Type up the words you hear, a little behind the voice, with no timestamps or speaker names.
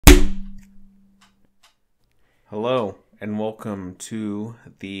Hello, and welcome to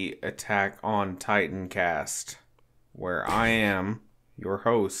the Attack on Titan cast, where I am your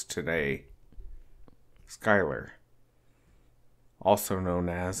host today, Skylar, also known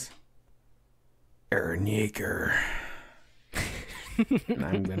as Aaron Yeager.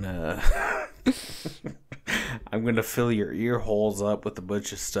 And I'm gonna fill your ear holes up with a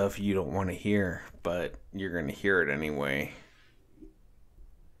bunch of stuff you don't want to hear, but you're gonna hear it anyway.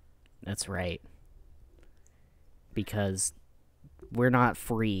 That's right. Because we're not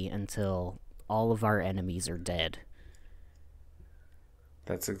free until all of our enemies are dead.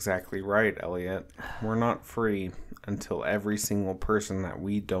 That's exactly right, Elliot. We're not free until every single person that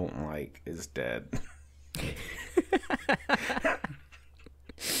we don't like is dead.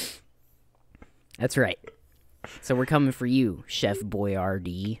 That's right. So we're coming for you, Chef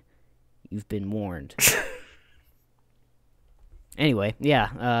Boyardee. You've been warned. Anyway,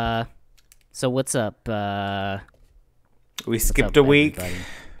 yeah. So what's up? We skipped a week. Everybody?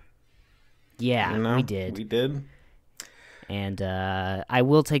 Yeah, we did. We did. And I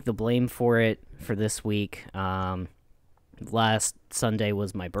will take the blame for it for this week. Last Sunday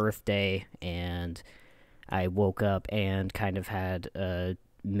was my birthday, and I woke up and kind of had a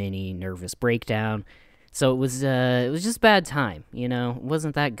mini nervous breakdown. So it was just a bad time, you know. It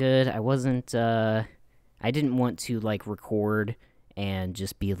wasn't that good. I didn't want to like record and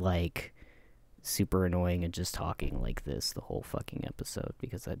just be like super annoying and just talking like this the whole fucking episode,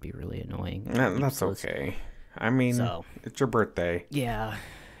 because that'd be really annoying. That's okay. I mean, it's your birthday. Yeah,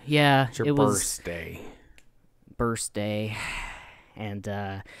 it's your birthday. And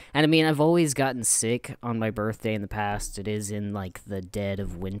I mean, I've always gotten sick on my birthday in the past. It is in like the dead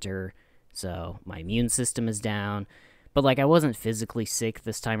of winter, so my immune system is down. But like, I wasn't physically sick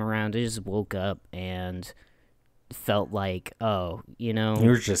this time around. I just woke up and felt like, oh, you know, you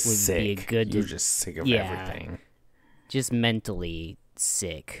were just sick. You were just sick of everything. Just mentally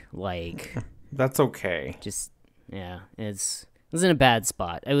sick. Like, that's okay. Just it was in a bad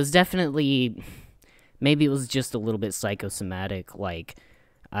spot. It was definitely, maybe it was just a little bit psychosomatic. Like,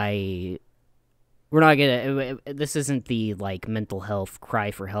 this isn't the like mental health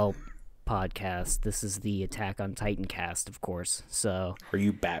cry for help podcast. This is the Attack on Titan cast, of course. So are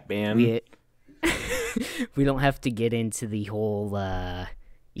you Batman? We don't have to get into the whole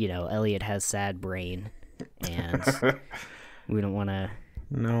Elliot has sad brain, and we don't want to.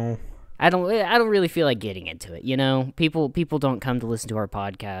 No, I don't really feel like getting into it. You know, people don't come to listen to our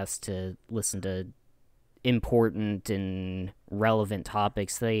podcast to listen to important and relevant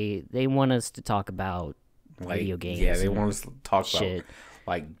topics. They want us to talk about video games. Yeah, they want us to talk shit. about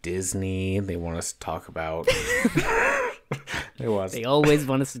like Disney. They want us to talk about. They always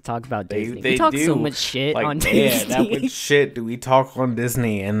want us to talk about Disney. They we talk do. so much shit like, on Disney. Yeah, that much shit do we talk on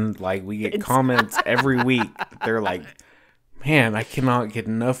Disney, and like we get comments every week. They're like, "Man, I cannot get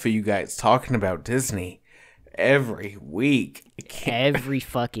enough of you guys talking about Disney every week, every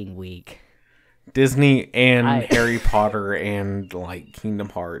fucking week." Disney and Harry Potter and like Kingdom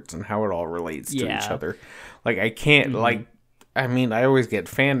Hearts and how it all relates to each other. Like I can't like. I mean, I always get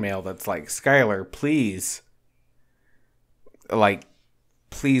fan mail that's like, Skylar, please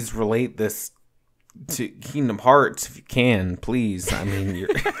relate this to Kingdom Hearts if you can, please. I mean, you're...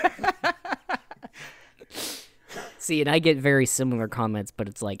 See, and I get very similar comments, but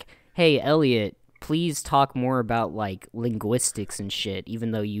it's like, hey, Elliot, please talk more about, like, linguistics and shit,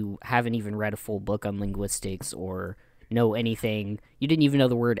 even though you haven't even read a full book on linguistics or know anything. You didn't even know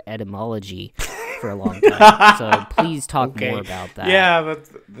the word etymology for a long time. So please talk more about that. Yeah,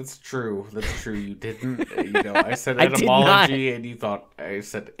 that's true. That's true. You didn't. I said etymology, and you thought I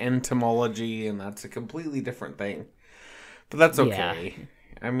said entomology, and that's a completely different thing. But that's okay. Yeah.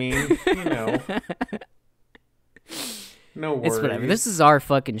 I mean, no worries. It's whatever. This is our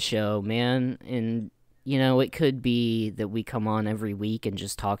fucking show, man. And it could be that we come on every week and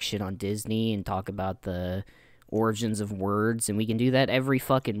just talk shit on Disney and talk about the origins of words, and we can do that every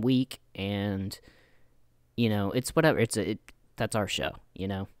fucking week. And it's whatever. That's our show,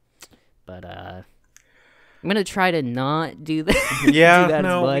 But I'm gonna try to not do that. Yeah, do that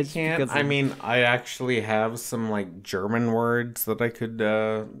no, as much we can't. I mean, I actually have some like German words that I could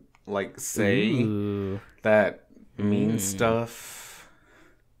say that mean stuff.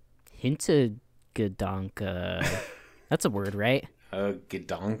 Hintergedanke. That's a word, right?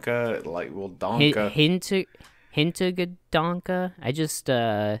 Gedanke, donka. Hintergedanke. I just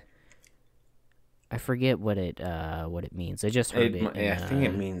I forget what it means. I just heard it. I think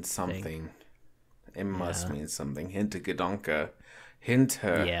it means something. Thing. It must mean something. Hintergedanke.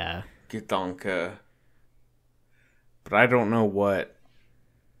 Hintergedanke. But I don't know what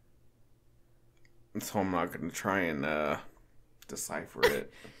so I'm not going to try and decipher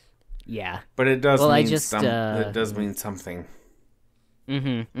it. Yeah. But it does mean it does mean something.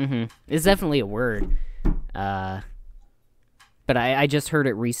 It's definitely a word. But I just heard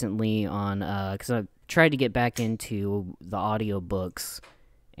it recently on because I tried to get back into the audiobooks,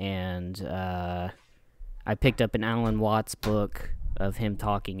 and I picked up an Alan Watts book of him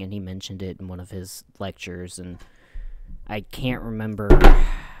talking, and he mentioned it in one of his lectures, and I can't remember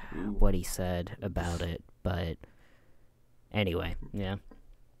what he said about it, but anyway, yeah.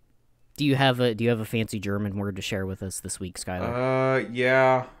 Do you have a fancy German word to share with us this week, Skylar?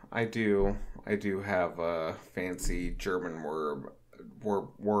 Yeah, I do. I do have a fancy German word.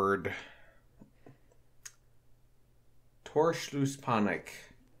 Torschlusspanik.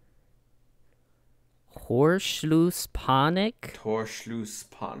 Torschlusspanik?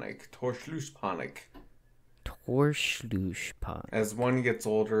 Torschlusspanik. As one gets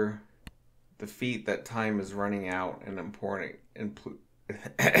older, the feat that time is running out and important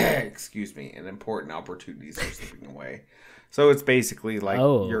opportunities are slipping away. So it's basically like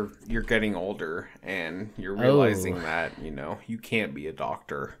you're getting older and you're realizing that, you can't be a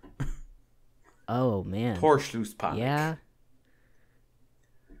doctor. Oh man. Torschlusspanik. Yeah.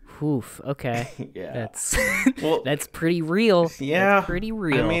 Oof, okay. Yeah. That's pretty real. Yeah. That's pretty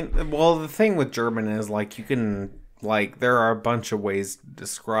real. I mean, the thing with German is like you can there are a bunch of ways to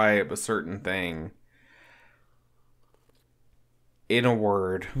describe a certain thing in a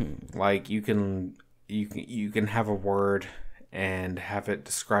word. Like you can have a word and have it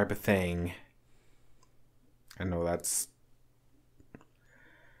describe a thing. I know that's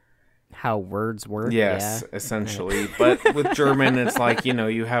how words work. Yes, yeah. Essentially. But with German, it's like,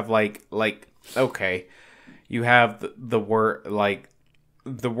 you have okay, you have the word,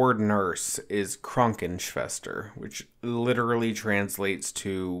 the word nurse is Krankenschwester, which literally translates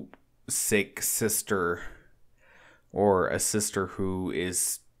to sick sister, or a sister who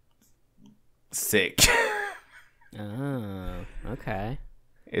is sick. Oh, okay.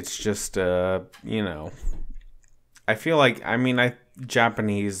 It's just, I feel like,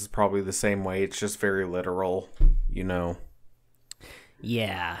 Japanese is probably the same way. It's just very literal,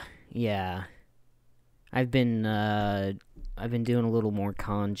 Yeah. I've been doing a little more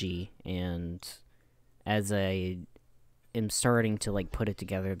kanji, and as I am starting to put it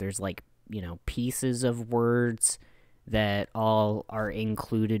together, there's pieces of words that all are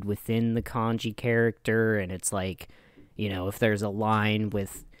included within the kanji character, and it's if there's a line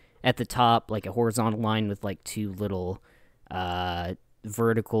with at the top, a horizontal line with two little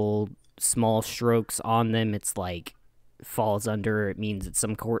vertical small strokes on them, it's falls under, it means it's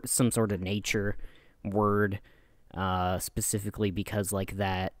some sort of nature word, specifically because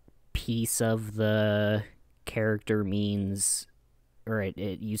that piece of the character means, or it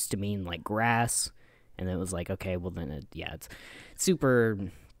used to mean grass, and it was okay, well then it's super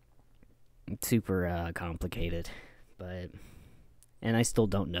complicated, and I still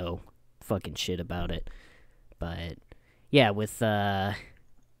don't know fucking shit about it, but yeah, with German,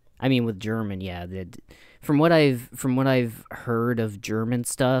 yeah, from what I've heard of German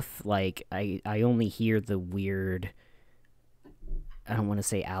stuff, I only hear the weird, I don't want to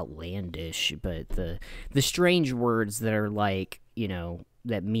say outlandish, but the strange words that are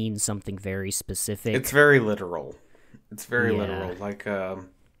that mean something very specific. It's very literal. Literal.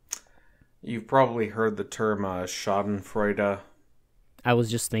 You've probably heard the term Schadenfreude. I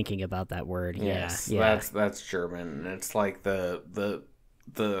was just thinking about that word. Yes, yeah. That's German. It's the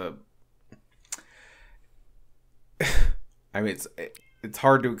it's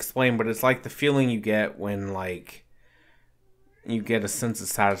hard to explain, but it's the feeling you get when you get a sense of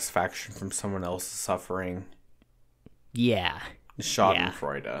satisfaction from someone else's suffering. Yeah.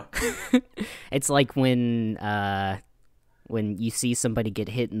 Schadenfreude. Yeah. It's when you see somebody get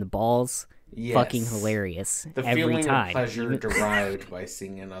hit in the balls. Yes. Fucking hilarious. The every feeling time. of pleasure derived by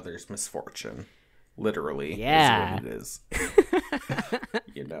seeing another's misfortune. Literally. Yeah. Is what it is.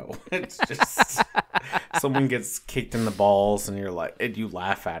 It's just someone gets kicked in the balls and you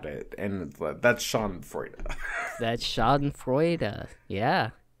laugh at it, and that's Schadenfreude. That's Schadenfreude. Yeah.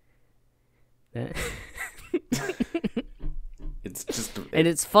 It's just, and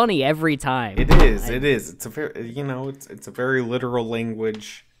it's funny every time. It is. It's a very, it's a very literal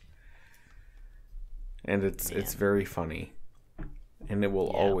language, and it's very funny, and it will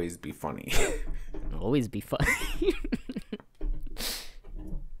always be funny. Always be funny.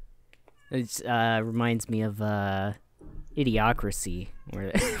 It reminds me of Idiocracy,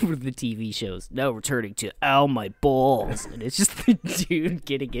 where the TV shows now returning to "Ow, my balls," and it's just the dude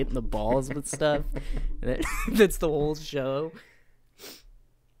getting hit in the balls with stuff. That's the whole show.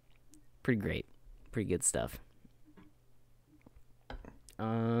 Pretty great. Pretty good stuff.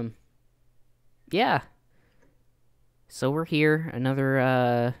 Yeah. So we're here,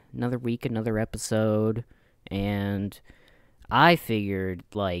 another week, another episode, and I figured,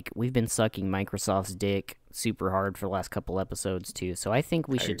 like, we've been sucking Microsoft's dick super hard for the last couple episodes, too, so I think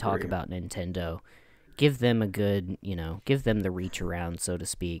we should talk about Nintendo. Give them a good, give them the reach around, so to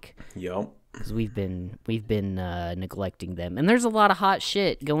speak. Yep. Because we've been neglecting them. And there's a lot of hot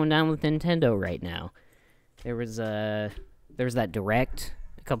shit going down with Nintendo right now. There was that Direct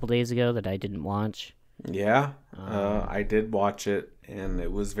a couple days ago that I didn't watch. Yeah, I did watch it, and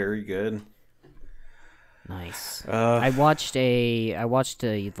it was very good. Nice. I watched a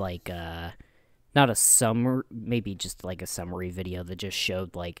like not a summer, maybe just like a summary video that just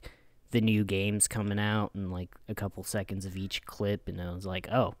showed like the new games coming out and like a couple seconds of each clip, and I was like,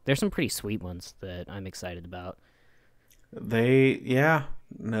 oh, there's some pretty sweet ones that I'm excited about. They've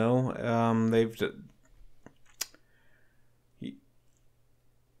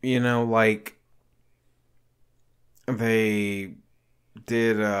like they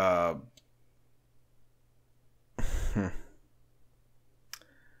did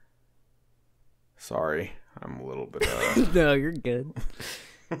sorry, I'm a little bit No, you're good.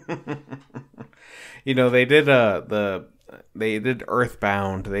 they did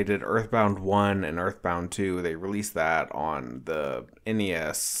Earthbound. They did Earthbound 1 and Earthbound 2. They released that on the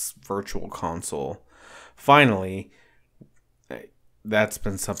NES Virtual Console. Finally, that's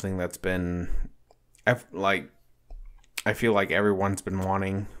been something that's been I feel like everyone's been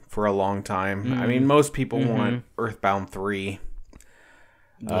wanting for a long time. Mm-hmm. I mean, most people want Earthbound 3,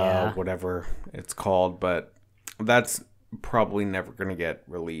 whatever it's called, but that's probably never going to get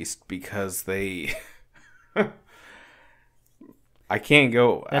released because they I can't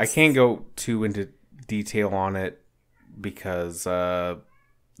go too into detail on it because the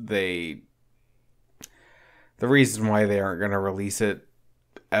reason why they aren't going to release it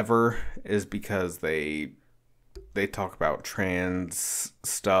ever is because they talk about trans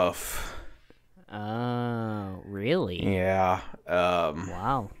stuff. Oh, really? Yeah.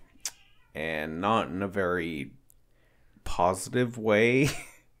 Wow. And not in a very positive way,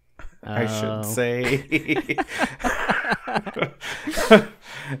 I should say.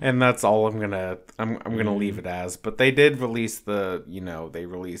 And that's all I'm gonna leave it as. But they did release they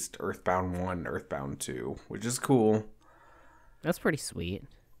released Earthbound 1, Earthbound 2, which is cool. That's pretty sweet.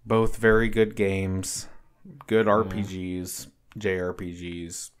 Both very good games. Good RPGs,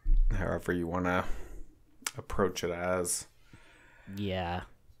 JRPGs, however you want to approach it as. Yeah.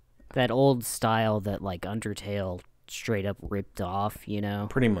 That old style that, like, Undertale straight up ripped off,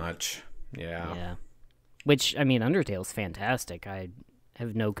 Pretty much, yeah. Yeah. Which, I mean, Undertale's fantastic. I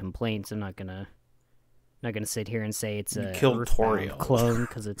have no complaints. I'm not gonna sit here and say it's a Earthbound clone,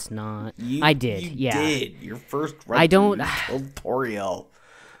 because it's not. I did, you did. Your first I don't... You killed Toriel.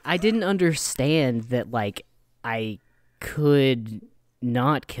 I didn't understand that, like, I could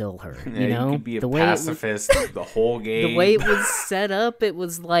not kill her, you know? You could be a pacifist the whole game. The way it was set up, it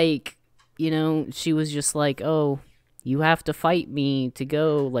was like, she was just like, oh, you have to fight me to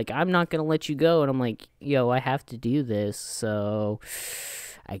go. Like, I'm not going to let you go. And I'm like, yo, I have to do this, so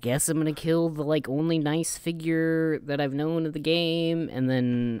I guess I'm going to kill the, like, only nice figure that I've known of the game. And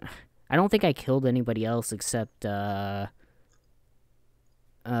then I don't think I killed anybody else except, I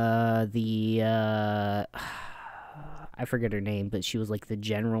forget her name, but she was like the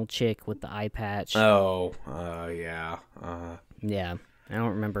general chick with the eye patch. Oh, yeah. Yeah, I don't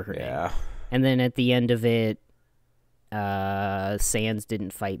remember her name. And then at the end of it, Sans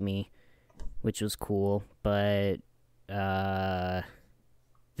didn't fight me, which was cool, but the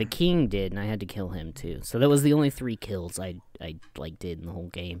king did, and I had to kill him too. So that was the only 3 kills I did in the whole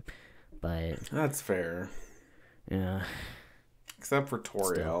game. But that's fair. Yeah. Except for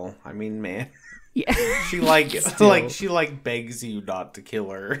Toriel. I mean, man. Yeah. She begs you not to kill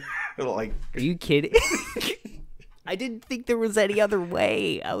her. Like, are you kidding? I didn't think there was any other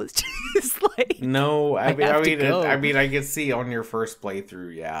way. I was just like, no. I mean, I can see on your first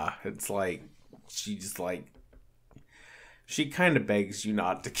playthrough. Yeah, it's like she kind of begs you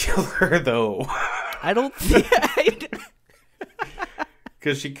not to kill her, though. I don't think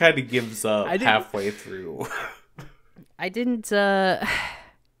because she kind of gives up halfway through. I didn't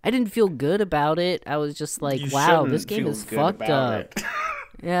feel good about it. I was just like, wow, this game is fucked up.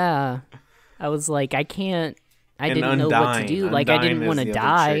 Yeah. I was like, I didn't know what to do. Like, I didn't want to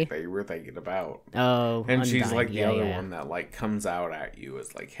die. That you were thinking about. Oh, and she's like the other one that like comes out at you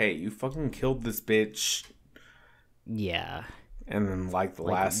is like, hey, you fucking killed this bitch. Yeah. And then like the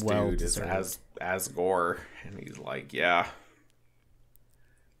last dude is Asgore, and he's like, yeah.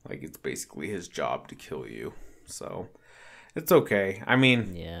 Like, it's basically his job to kill you. So, it's okay. I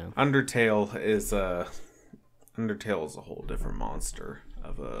mean, Undertale is a whole different monster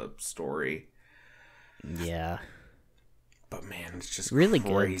of a story. Yeah. But man, it's just really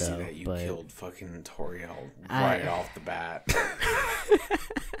crazy good, though, that you killed fucking Toriel off the bat.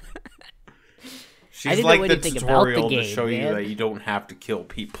 She's like the tutorial to show you that you don't have to kill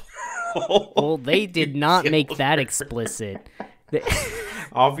people. Well, they did not make that explicit.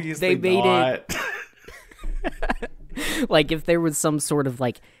 Obviously they made not. Like, if there was some sort of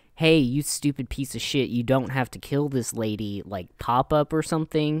like, hey, you stupid piece of shit, you don't have to kill this lady, like, pop-up or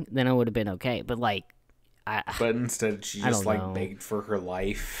something, then I would have been okay. But, like, but instead, she just, like, begged for her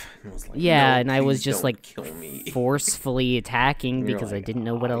life. And was like, yeah, no, and I was just, like, kill me. forcefully attacking because like, I didn't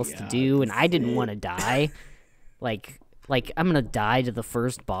know what else to do, and I didn't want to die. Like, I'm gonna die to the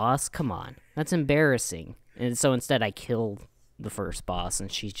first boss? Come on. That's embarrassing. And so instead, I killed the first boss,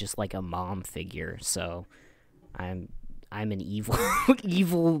 and she's just, like, a mom figure, so I'm an evil,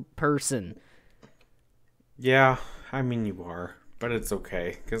 evil person. Yeah, I mean, you are. But it's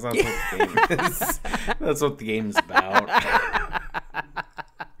okay, because that's what the game is. That's what the game's about.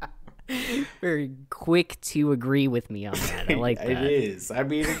 Very quick to agree with me on that. I like that. It is. I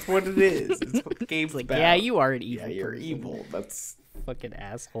mean, it's what it is. It's what the game's like, about. Yeah, you are an evil person. You're evil. That's... Fucking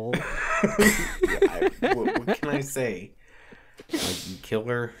asshole. What can I say? Like, you kill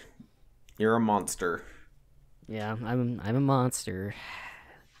her, you're a monster. Yeah, I'm a monster.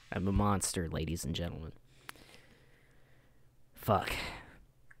 I'm a monster, ladies and gentlemen. Fuck.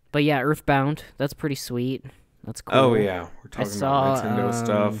 But yeah, Earthbound, that's pretty sweet. That's cool. Oh yeah, we're talking about Nintendo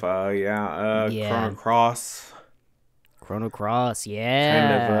stuff. Chrono Cross. Chrono Cross, yeah.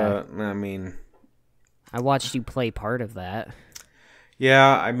 Kind of, I mean... I watched you play part of that.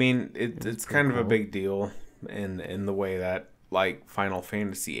 Yeah, I mean, it's kind of a big deal in the way that, like, Final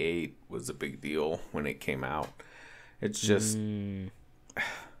Fantasy VIII was a big deal when it came out. It's just... You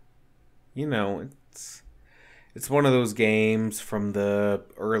know, it's one of those games from the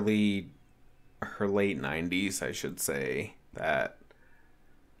late 90s, I should say, that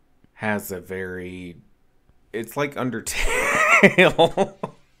has a very... It's like Undertale.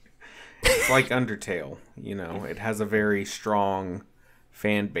 It's like Undertale, you know. It has a very strong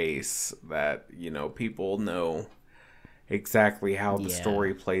fan base that, you know, people know exactly how the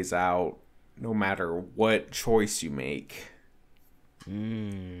story plays out, no matter what choice you make.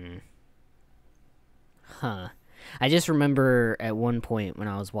 Huh. I just remember at one point when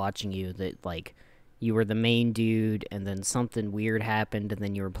I was watching you that, like, you were the main dude, and then something weird happened, and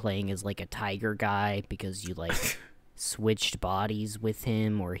then you were playing as, like, a tiger guy because you, like, switched bodies with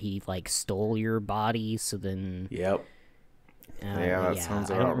him, or he, like, stole your body, so then... Yep. That sounds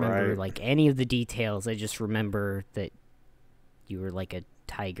about right. I don't remember, like, any of the details. I just remember that you were, like, a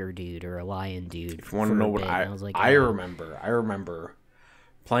tiger dude or a lion dude. If you want to know what I remember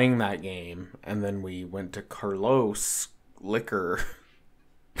playing that game, and then we went to Carlos Liquor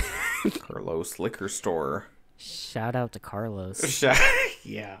Store. Shout out to Carlos.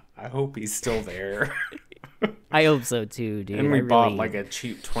 Yeah, I hope he's still there. I hope so too, dude. And we bought like a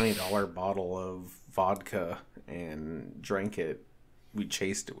cheap $20 bottle of vodka and drank it. We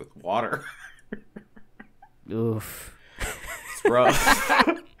chased it with water. Oof. It's rough.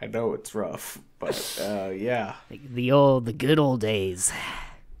 I know it's rough, but yeah. Like the good old days.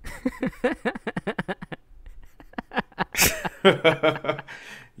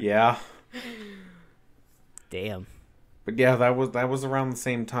 Yeah. Damn. But yeah, that was around the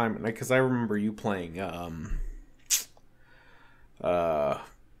same time, and because I remember you playing oh my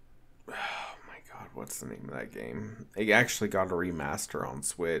god, what's the name of that game? It actually got a remaster on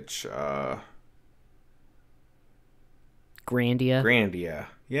Switch. Grandia.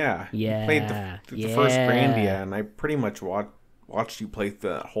 Yeah. Yeah. You played the first Grandia, and I pretty much watched you play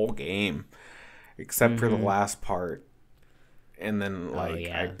the whole game, except for the last part. And then,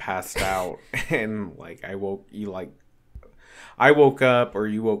 I passed out, and, I woke up, or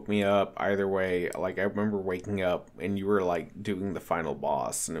you woke me up, either way. I remember waking up, and you were, doing the final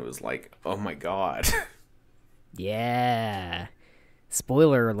boss, and it was oh my god. Yeah.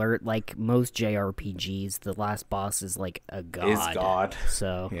 Spoiler alert, like most JRPGs, the last boss is, a god. Is god.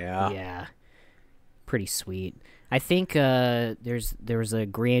 So, yeah. Pretty sweet. I think, there was a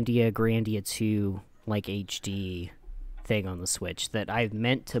Grandia 2, HD thing on the Switch that I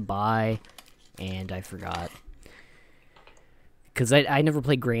meant to buy and I forgot, because I never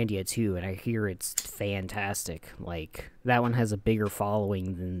played Grandia 2, and I hear it's fantastic. That one has a bigger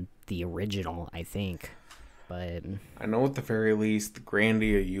following than the original, I think. But I know at the very least the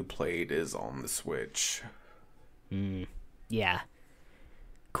Grandia you played is on the Switch. Yeah,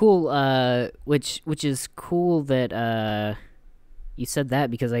 Cool. Which is cool that you said that,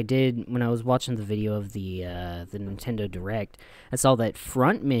 because I did, when I was watching the video of the Nintendo Direct, I saw that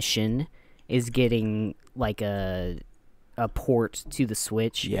Front Mission is getting like a port to the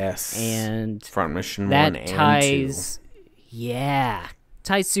Switch. Yes. And Front Mission that 1 and ties 2. Yeah.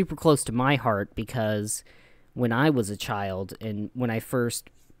 Ties super close to my heart, because when I was a child and when I first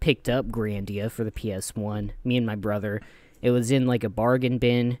picked up Grandia for the PS1, me and my brother, it was in like a bargain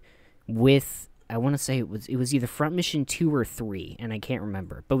bin with, I want to say it was either Front Mission 2 or 3, and I can't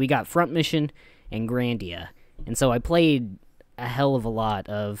remember. But we got Front Mission and Grandia. And so I played a hell of a lot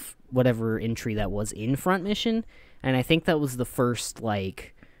of whatever entry that was in Front Mission, and I think that was the first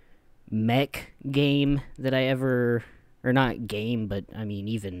like mech game that I ever, or not game, but I mean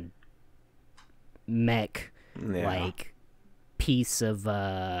even mech like piece of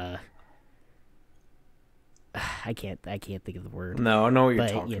I can't think of the word. No, I know what you're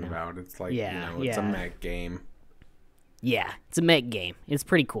talking about. It's like, yeah, it's a mech game. Yeah, it's a mech game. It's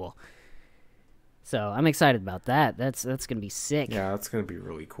pretty cool. So I'm excited about that. That's gonna be sick. Yeah, that's gonna be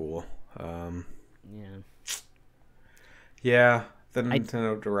really cool. Yeah. Yeah, the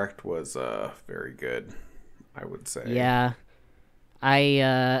Nintendo Direct was very good, I would say. Yeah.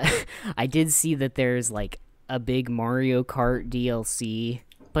 I I did see that there's like a big Mario Kart DLC,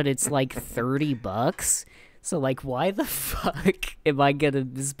 but it's like $30. So like, why the fuck am I gonna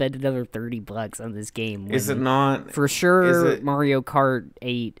spend another $30 on this game? Is it not? For sure, Mario Kart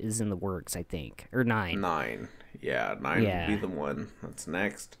 8 is in the works, I think, or 9. 9, yeah, 9 would be the one that's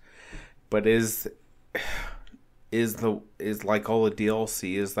next. But is like all the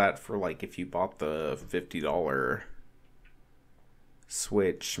DLC, is that for like if you bought the $50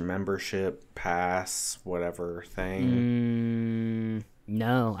 Switch membership pass whatever thing?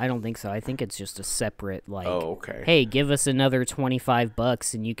 No, I don't think so. I think it's just a separate, like, oh, okay. Hey, give us another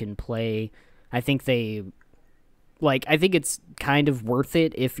 $25 and you can play. I think it's kind of worth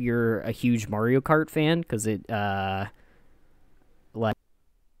it if you're a huge Mario Kart fan, because it, like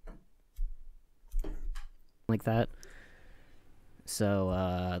that.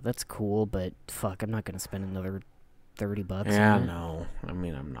 So, that's cool, but fuck, I'm not gonna spend another $30 Yeah, on it. no. I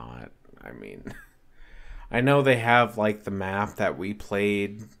mean, I'm not. I mean, I know they have like the map that we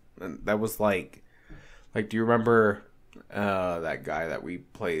played. That was like, do you remember that guy that we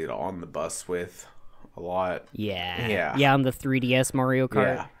played on the bus with a lot? Yeah, on the 3DS Mario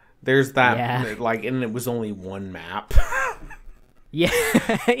Kart. Yeah, there's that. Like, and it was only one map. Yeah,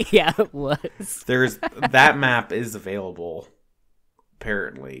 yeah, it was. There's that map is available,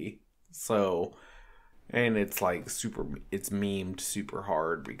 apparently. So. And it's like it's memed super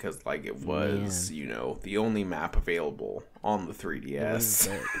hard because like it was, the only map available on the 3DS.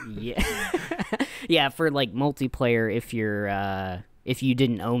 Yeah. Yeah, for like multiplayer if you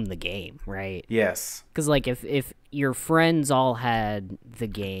didn't own the game, right? Yes. Cuz like if your friends all had the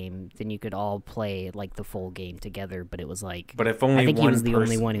game, then you could all play like the full game together, but it was like, but if only I think one he was the person,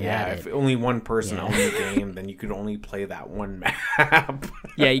 only one who had if it. only one person owned the game, then you could only play that one map.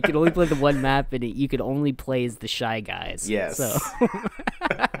 Yeah, you could only play the one map, and you could only play as the Shy Guys. Yes. So.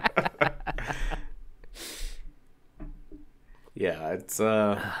 Yeah, it's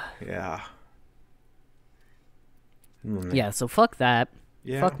yeah. Yeah, so fuck that.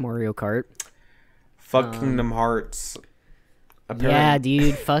 Yeah. Fuck Mario Kart. Fuck Kingdom Hearts. Yeah,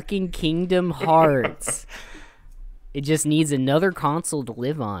 dude, fucking Kingdom Hearts. It just needs another console to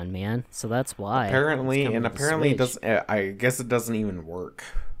live on, man. So that's why. Apparently it doesn't. I guess it doesn't even work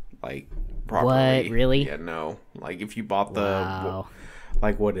like properly. What, really? Yeah, no. Like if you bought the, wow.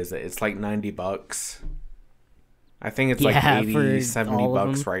 like what is it? It's like $90. I think it's like 80,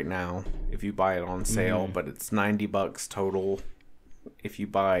 $70 right now if you buy it on sale, but it's $90 total if you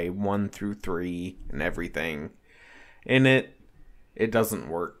buy 1 through 3 and everything. And it doesn't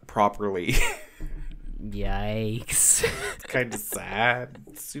work properly. Yikes. Kind of sad.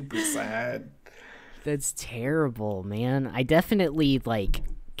 Super sad. That's terrible, man. I definitely like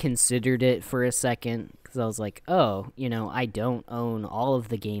considered it for a second because I was like, oh, I don't own all of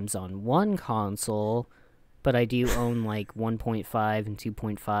the games on one console, but I do own like 1.5 and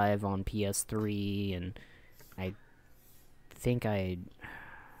 2.5 on PS3, and I think I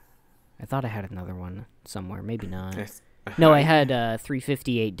thought I had another one somewhere. Maybe not. No, I had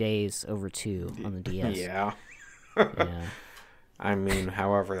 358 Days over 2 on the DS. Yeah. Yeah. I mean,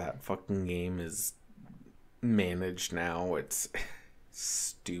 however that fucking game is managed now, it's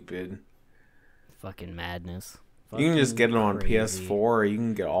stupid. Fucking madness. You can just get it on crazy. PS4, or you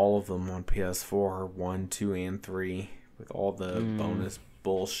can get all of them on PS4, 1, 2, and 3, with all the bonus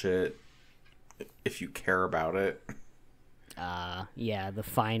bullshit, if you care about it. Yeah, the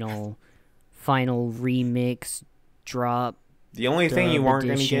final remix drop. The only thing you aren't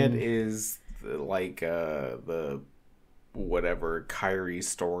going to get edition. is the whatever Kyrie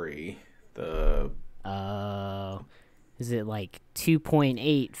story. The Is it like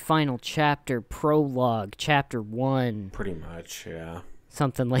 2.8 final chapter prologue chapter 1? pretty much, yeah.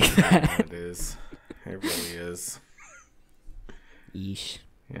 Something like Yeah, that. it is. It really is. Yeesh.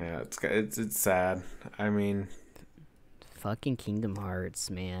 Yeah, it's sad. I mean, Fucking Kingdom Hearts,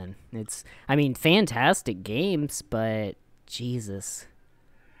 man. Fantastic games, but Jesus.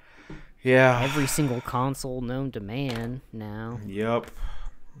 yeah. Every single console known to man now. Yep.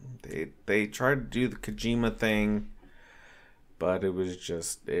 They tried to do the Kojima thing, but it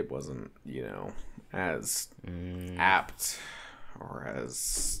wasn't, as apt or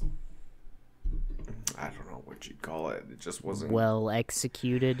as, I don't know what you'd call it. It just wasn't well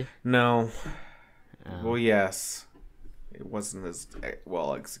executed. No. Well, yes. It wasn't as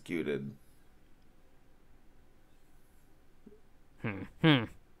well executed.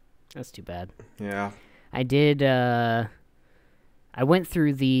 That's too bad. Yeah. I did, I went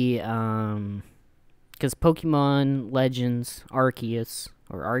through the, because Pokemon Legends Arceus,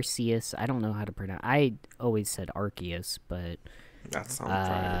 or Arceus, I don't know how to pronounce, I always said Arceus, but, That sounds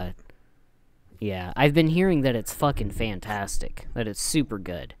right. yeah, I've been hearing that it's fucking fantastic, that it's super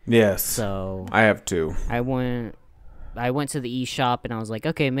good. Yes. So, I have too. I went to the eShop and I was like,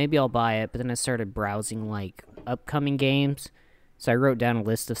 okay, maybe I'll buy it, but then I started browsing, like, upcoming games, so I wrote down a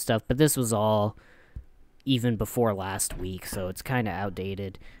list of stuff, but this was all even before last week, so it's kind of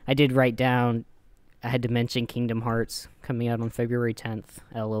outdated. I did write down, I had to mention Kingdom Hearts coming out on February 10th,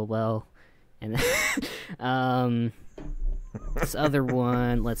 LOL. And then, this other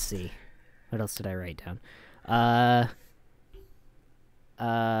one, let's see. What else did I write down?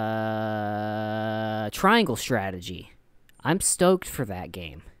 Triangle Strategy. I'm stoked for that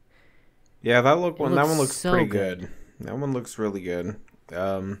game. Yeah, that one looks so pretty good. That one looks really good.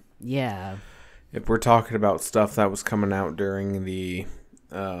 Yeah. If we're talking about stuff that was coming out during the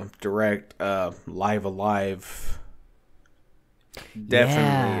direct Live Alive,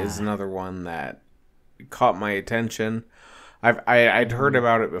 definitely is another one that caught my attention. I'd heard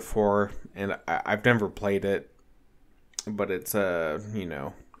about it before, and I've never played it, but it's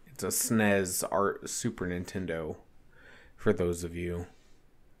it's a SNES Super Nintendo. For those of you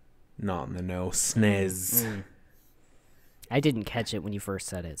not in the know, SNES. I didn't catch it when you first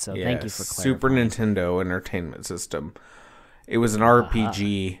said it, so Yeah, thank you for clarifying. Super Nintendo Entertainment System. It was an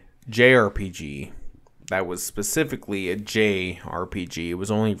RPG, JRPG, that was specifically a JRPG. It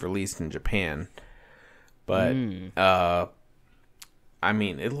was only released in Japan. But, it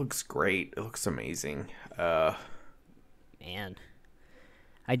looks great. It looks amazing. Man.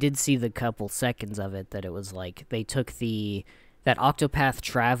 I did see the couple seconds of it that it was like, they took that Octopath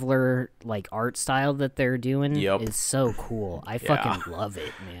Traveler, like, art style that they're doing is so cool. I fucking love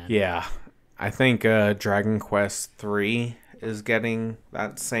it, man. Yeah. I think Dragon Quest 3 is getting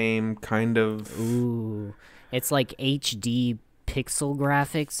that same kind of... Ooh. It's like HD pixel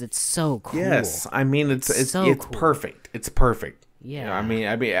graphics. It's so cool. Yes. It's so cool. perfect. It's perfect. Yeah.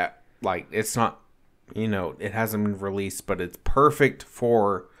 It's not, it hasn't been released, but it's perfect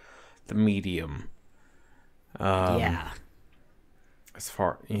for the medium. Yeah. As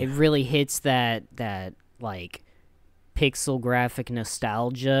far it really hits that like pixel graphic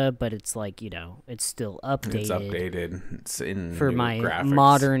nostalgia, but it's like, it's still updated. It's updated. It's in for new my graphics.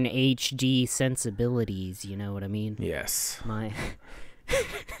 modern HD sensibilities, you know what I mean? Yes.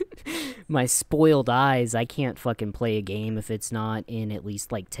 My spoiled eyes, I can't fucking play a game if it's not in at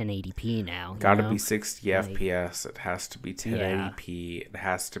least like 1080p now. Gotta be 60 FPS. It has to be 1080p. Yeah. It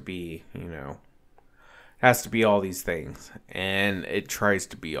has to be, has to be all these things. And it tries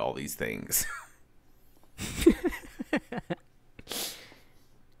to be all these things.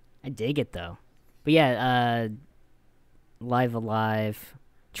 I dig it though. But yeah, Live Alive.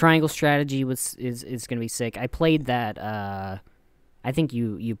 Triangle Strategy is gonna be sick. I played that, I think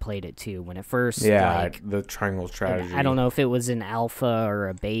you played it too when it first. Yeah, the Triangle Strategy. I don't know if it was an alpha or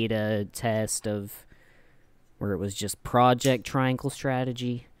a beta test of where it was just Project Triangle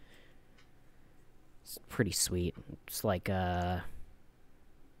Strategy. It's pretty sweet. It's like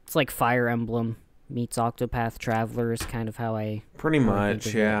Fire Emblem meets Octopath Traveler is kind of how I pretty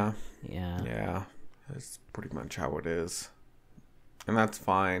much, yeah. Yeah. Yeah. That's pretty much how it is. And that's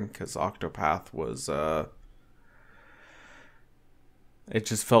fine cuz Octopath was it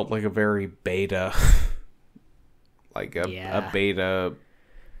just felt like a very beta, like a beta,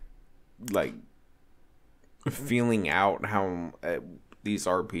 like feeling out how these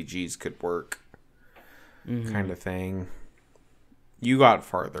RPGs could work, kind of thing. You got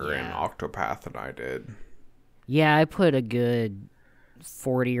farther in Octopath than I did. Yeah, I put a good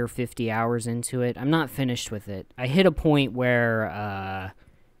 40 or 50 hours into it. I'm not finished with it. I hit a point where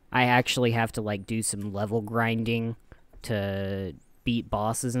I actually have to like do some level grinding to beat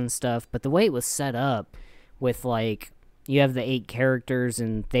bosses and stuff. But the way it was set up with like you have the 8 characters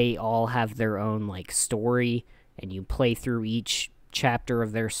and they all have their own like story and you play through each chapter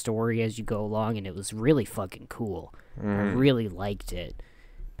of their story as you go along, and it was really fucking cool. I really liked it.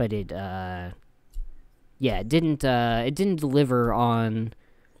 But it it didn't deliver on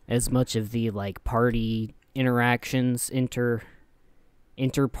as much of the like party interactions,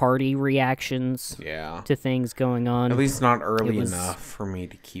 inter-party reactions to things going on. At least not early enough for me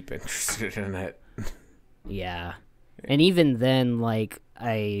to keep interested in it. Yeah. And even then, like,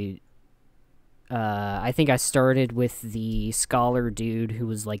 I think I started with the scholar dude who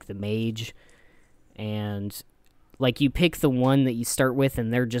was like the mage, and like you pick the one that you start with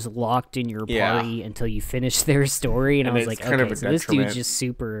and they're just locked in your party until you finish their story, and I was like, okay, so this dude's just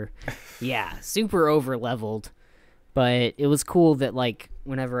super over leveled. But it was cool that like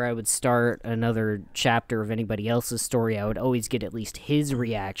whenever I would start another chapter of anybody else's story, I would always get at least his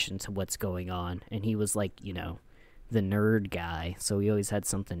reaction to what's going on, and he was like, you know, the nerd guy, so he always had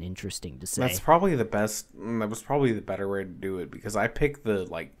something interesting to say. That's probably the best. That was probably the better way to do it, because I picked the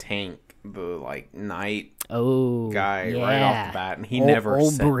like tank, the like knight guy right off the bat, and he never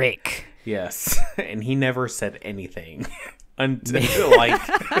said brick. Yes, and he never said anything until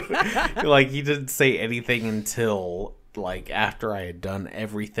like he didn't say anything until like after I had done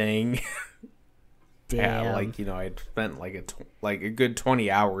everything. Damn. Yeah, like, you know, I'd spent like a good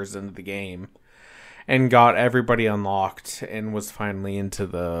 20 hours into the game. And got everybody unlocked and was finally into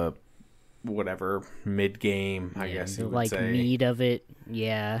the whatever mid-game, I guess you would like say. meat of it,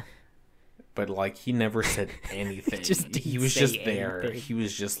 yeah. But like he never said anything. He was just there. He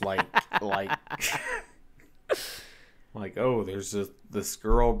was just like like, oh, there's this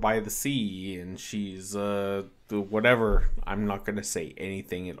girl by the sea and she's whatever. I'm not gonna say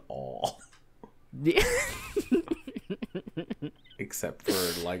anything at all. Except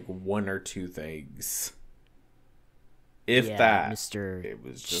for like one or two things, if that. Mr. It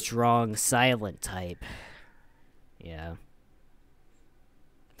was just strong silent type. Yeah,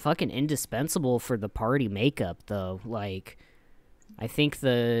 fucking indispensable for the party makeup though. Like, I think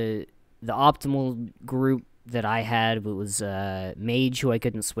the optimal group that I had was mage, who I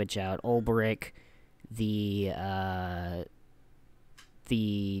couldn't switch out, Ulbrich, the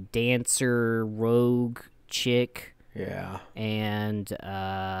dancer rogue chick. Yeah. And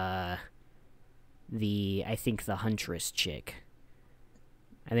I think the huntress chick.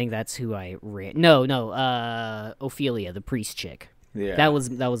 I think that's who I ran. No, Ophelia, the priest chick. Yeah. That was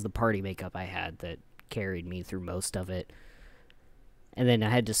the party makeup I had that carried me through most of it. And then I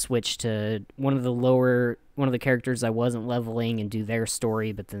had to switch to one of the characters I wasn't leveling and do their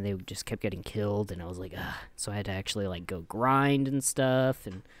story, but then they just kept getting killed, and I was like, ah. So I had to actually like go grind and stuff,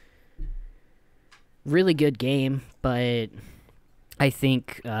 and really good game, but I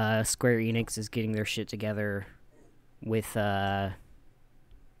think Square Enix is getting their shit together with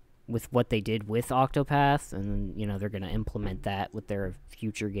what they did with Octopath, and you know they're gonna implement that with their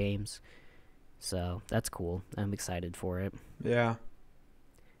future games. So that's cool. I'm excited for it. Yeah.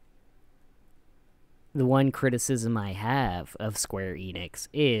 The one criticism I have of Square Enix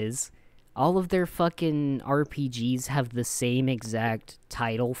is all of their fucking RPGs have the same exact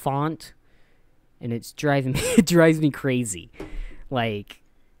title font. And it drives me crazy. Like,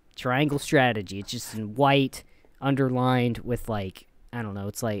 Triangle Strategy, it's just in white, underlined with, like, I don't know,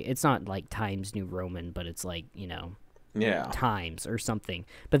 it's not like Times New Roman, but it's like, you know, Times or something.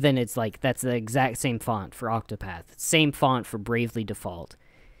 But then it's like, that's the exact same font for Octopath. Same font for Bravely Default.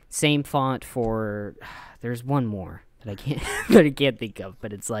 Same font for, there's one more that I can't think of,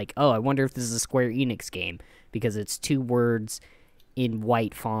 but it's like, oh, I wonder if this is a Square Enix game, because it's 2 words in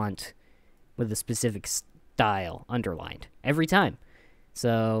white font with a specific style underlined every time.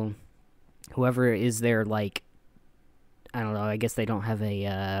 So whoever is there, like, I don't know, I guess they don't have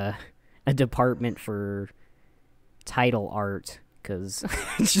a department for title art, because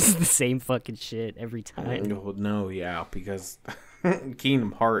it's just the same fucking shit every time. No, yeah, because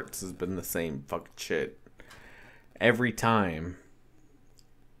Kingdom Hearts has been the same fucking shit every time.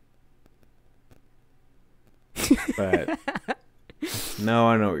 But no,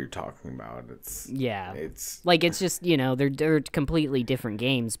 I know what you're talking about. It's like, it's just, you know, they're completely different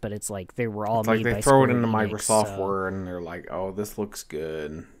games, but it's like they were all made by Square Enix. They throw it into Microsoft Word and they're like, oh, this looks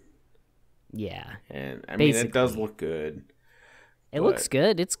good. Yeah. And I mean, it does look good. It looks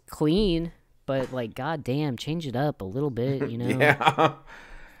good. It's clean, but like, goddamn, change it up a little bit, you know? Yeah.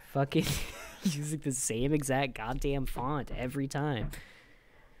 Fucking using the same exact goddamn font every time.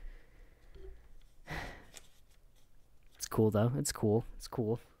 It's cool though. It's cool.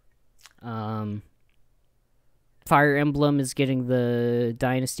 Fire Emblem is getting the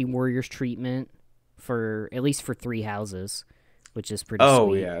Dynasty Warriors treatment for at least for 3 houses, which is pretty sweet.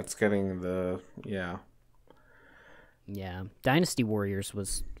 Oh yeah, it's getting Yeah. Dynasty Warriors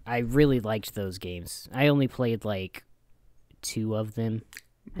I really liked those games. I only played like 2 of them.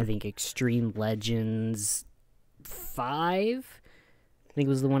 I think Extreme Legends 5 I think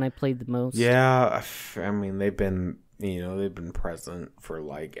was the one I played the most. Yeah, I mean they've been present for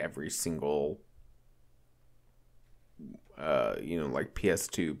like every single like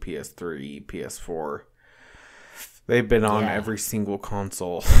PS2, PS3, PS4. They've been on every single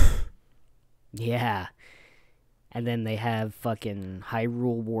console. Yeah. And then they have fucking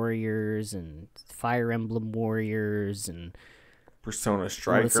Hyrule Warriors and Fire Emblem Warriors and Persona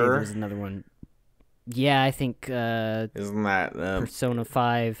Striker. There's another one. Yeah, I think isn't that Persona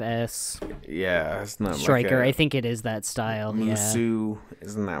 5S? Yeah, it's not Striker. like I think it is that style. Musou. Yeah.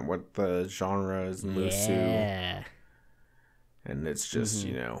 Isn't that what the genre is? Musou. Yeah. And it's just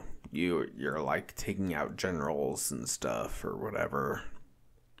you're like taking out generals and stuff or whatever.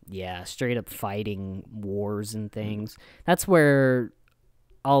 Yeah, straight up fighting wars and things. That's where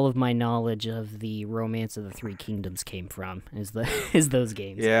all of my knowledge of the Romance of the Three Kingdoms came from. Is those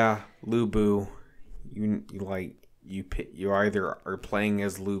games? Yeah, Lu Bu. You either are playing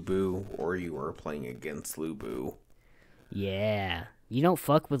as Lu Bu or you are playing against Lu Bu. Yeah, you don't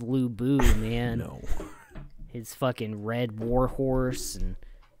fuck with Lu Bu, man. No. His fucking red war horse and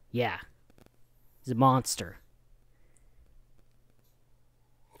yeah, he's a monster.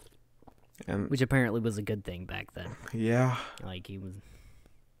 Which apparently was a good thing back then. Yeah. Like he was.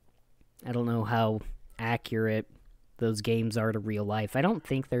 I don't know how accurate those games are to real life. I don't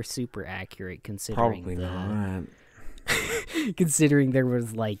think they're super accurate considering Probably not. Considering there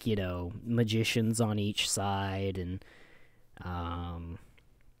was like, magicians on each side and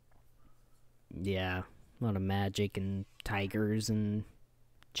yeah, a lot of magic and tigers and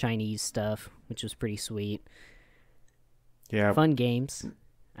Chinese stuff, which was pretty sweet. Yeah. Fun games.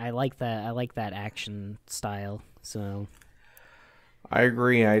 I like that action style. So I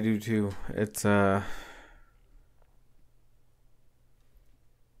agree. I do too. It's I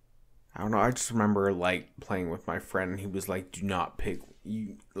don't know. I just remember like playing with my friend, and he was like, "Do not pick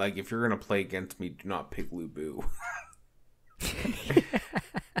you. Like, if you're gonna play against me, do not pick Lu Bu."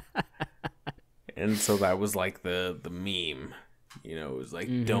 And so that was like the meme. It was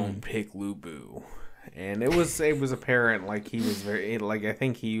like, "Don't pick Lu Bu." And it was apparent, like he was very, like I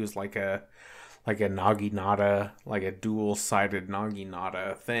think he used like a naginata, like a dual-sided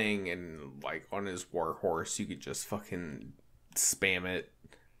naginata thing, and like on his war horse you could just fucking spam it.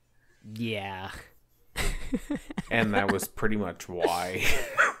 Yeah. And that was pretty much why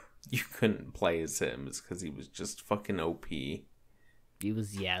you couldn't play as him, is because he was just fucking OP. He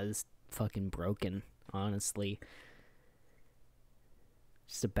was fucking broken, honestly.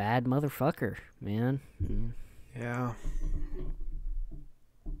 Just a bad motherfucker, man. Yeah.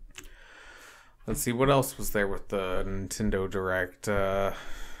 Let's see, what else was there with the Nintendo Direct?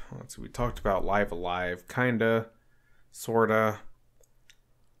 Let's see, we talked about Live Alive, kinda, sorta.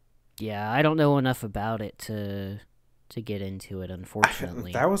 Yeah, I don't know enough about it to get into it,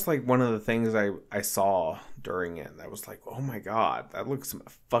 unfortunately. That was like one of the things I saw during it. That was like, oh my god, that looks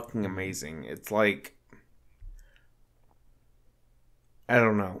fucking amazing. It's like, I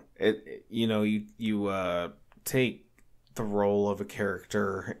don't know. You take the role of a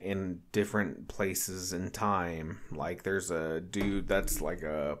character in different places in time. Like there's a dude that's like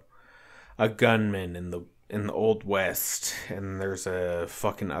a gunman in the Old West, and there's a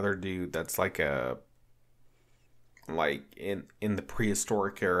fucking other dude that's like in the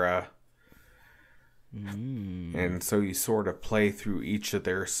prehistoric era. And so you sort of play through each of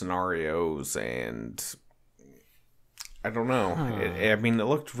their scenarios, and I don't know. It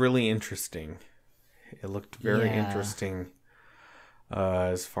looked really interesting. It looked very interesting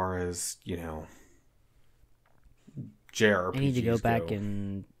as far as, JRPGs I need to go back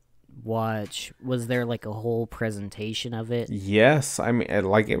and watch. Was there like a whole presentation of it? Yes. I mean,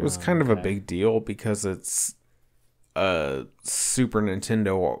 it was kind of a big deal because it's a Super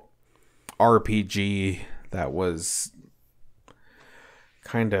Nintendo RPG that was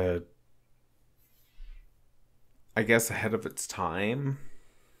kind of, I guess, ahead of its time.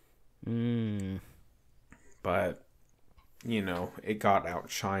 But, it got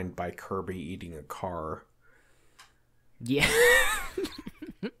outshined by Kirby eating a car. Yeah.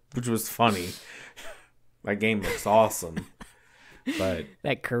 which was funny. That game looks awesome. But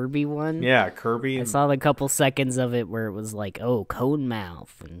that Kirby one? Yeah, Kirby. I saw a couple seconds of it where it was like, oh, cone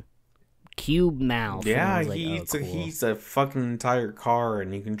mouth and cube mouth. Yeah, and like, cool. he's a fucking entire car,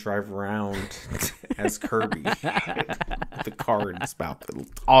 and you can drive around as Kirby. The car in his mouth.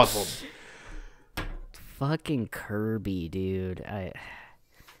 Awesome. Fucking Kirby, dude.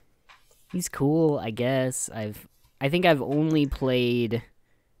 He's cool, I guess. I think I've only played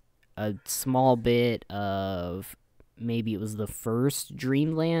a small bit of, maybe it was the first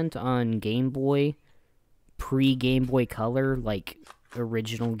Dreamland on Game Boy, pre-Game Boy Color, like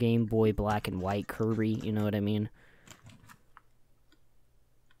original Game Boy black and white Kirby, you know what I mean?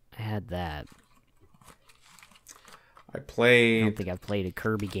 I had that. I don't think I've played a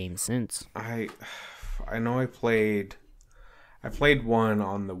Kirby game since. I know I played one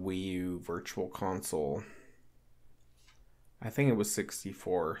on the Wii U Virtual Console. I think it was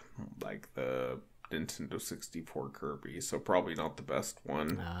 64, like the Nintendo 64 Kirby, so probably not the best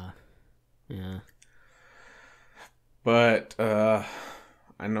one. Yeah. But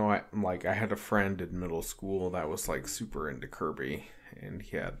I know I had a friend in middle school that was like super into Kirby, and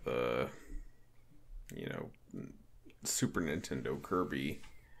he had the Super Nintendo Kirby.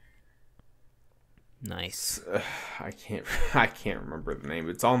 Nice. I can't remember the name.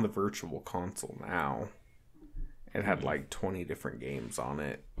 It's on the Virtual Console now. It had like 20 different games on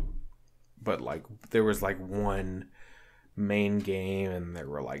it. But like there was like one main game, and there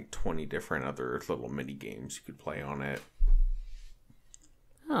were like 20 different other little mini games you could play on it.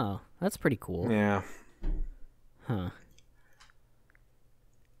 Oh, that's pretty cool. Yeah. Huh.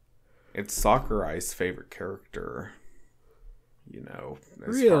 It's Sakurai's favorite character,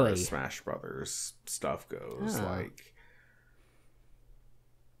 as really? far as Smash Brothers stuff goes. Oh. Like,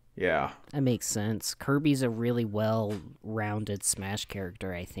 yeah. That makes sense. Kirby's a really well-rounded Smash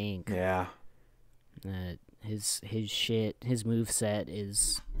character, I think. Yeah. His moveset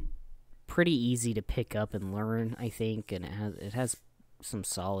is pretty easy to pick up and learn, I think, and it has some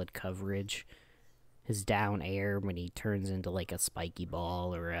solid coverage. His down air when he turns into like a spiky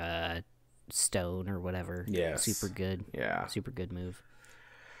ball or a stone or whatever. Yes. Super good. Yeah. Super good move.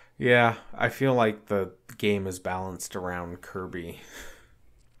 Yeah, I feel like the game is balanced around Kirby.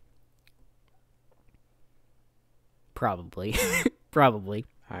 Probably. Probably.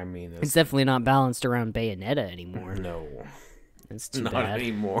 I mean, it's definitely not balanced around Bayonetta anymore. No. It's too not bad.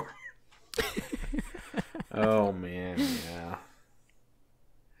 Anymore. Oh, man, yeah.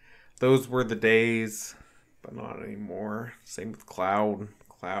 Those were the days, but not anymore. Same with Cloud.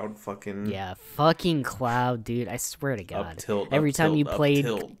 Cloud fucking... Yeah, fucking Cloud, dude. I swear to God. Up tilt, Every time you played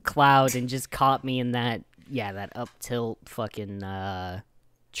tilt. Cloud and just caught me in that up tilt fucking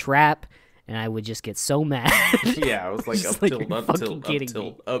trap, and I would just get so mad. Yeah, I was like up like, tilt, up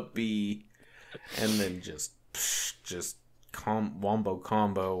tilt, up B, and then just wombo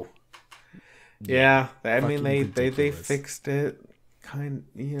combo. Yeah, I mean they fixed it.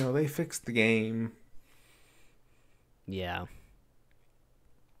 They fixed the game. Yeah.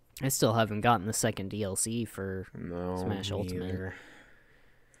 I still haven't gotten the second DLC for Smash Ultimate. Either.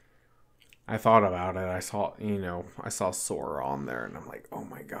 I thought about it. I saw Sora on there, and I'm like, oh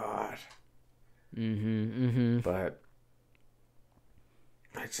my god. But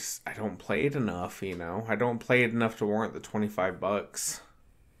I don't play it enough. I don't play it enough to warrant the $25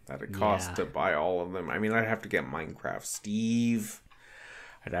 that it costs to buy all of them. I mean, I'd have to get Minecraft Steve.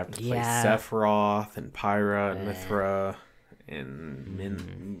 I'd have to play Sephiroth and Pyra and Mithra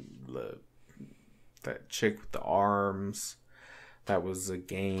and that chick with the arms. That was a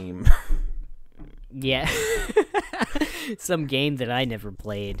game. Yeah. Some game that I never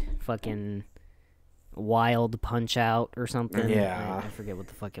played. Fucking Wild Punch Out or something. Yeah. I forget what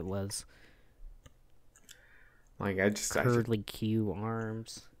the fuck it was. Like, Curdly Q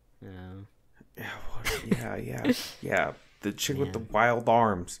arms. Yeah. The chick with the wild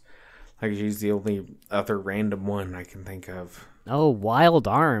arms. Like, she's the only other random one I can think of. Oh, Wild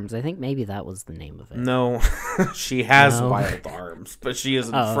Arms. I think maybe that was the name of it. No, she has wild arms, but she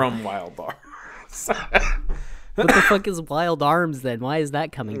isn't from Wild Arms. What the fuck is Wild Arms then? Why is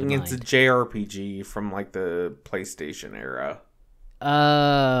that coming to mind? It's a JRPG from like the PlayStation era.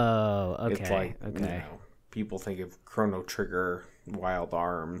 Oh, okay. It's like, people think of Chrono Trigger, Wild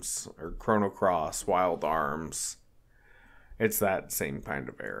Arms, or Chrono Cross, Wild Arms. It's that same kind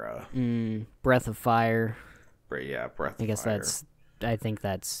of era. Breath of Fire. Yeah, Breath of Fire. I guess I think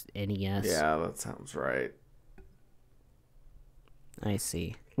that's NES. Yeah, that sounds right. I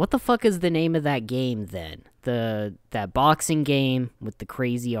see. What the fuck is the name of that game then? That boxing game with the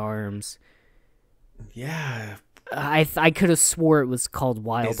crazy arms. Yeah. I could have swore it was called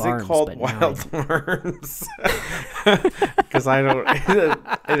Wild Arms. Is it called Wild Arms? Because I don't.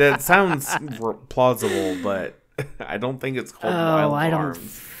 That sounds plausible, but I don't think it's called Wild Arms. I don't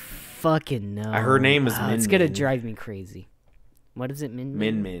fucking know. Her name is Min. It's gonna drive me crazy. What is it, Min?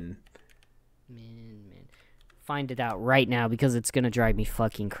 Min. Find it out right now because it's gonna drive me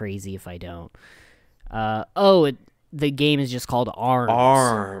fucking crazy if I don't. The game is just called Arms.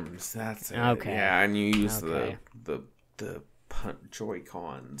 Arms, that's it. Okay. Yeah, and you use the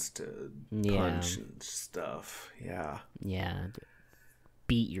Joy-Cons to punch and stuff. Yeah. Yeah.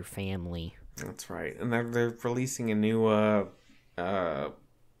 Beat your family. That's right. And they're releasing a new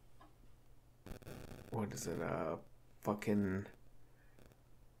what is it? Fucking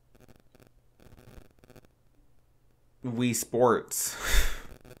Wii Sports.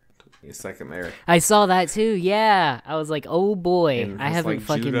 Took me a second there. I saw that too. Yeah, I was like, oh boy, I haven't like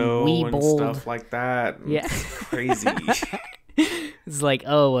fucking Wii bowled stuff like that. Yeah, it's crazy. It's like,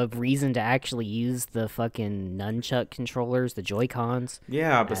 a reason to actually use the fucking nunchuck controllers, the Joy-Cons.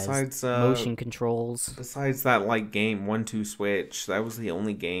 Yeah, besides motion controls. Besides that, like, game 1-2 Switch, that was the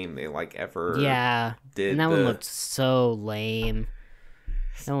only game they like ever. Did. And that one looked so lame.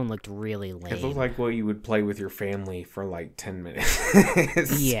 That one looked really lame. It looked like what you would play with your family for like 10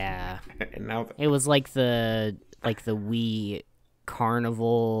 minutes. Yeah. And now it was like the Wii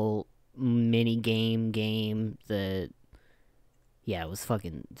Carnival mini game. Yeah, it was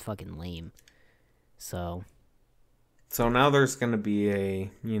fucking lame. So now there's gonna be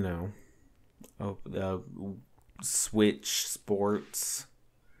a Switch Sports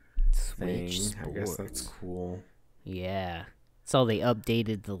thing. I guess that's cool. Yeah. So they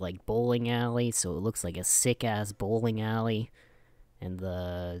updated the like bowling alley, so it looks like a sick ass bowling alley, and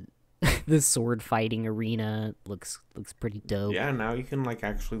the sword fighting arena looks pretty dope. Yeah, now you can like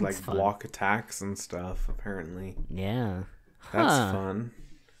actually like block attacks and stuff. Apparently. Yeah. That's fun.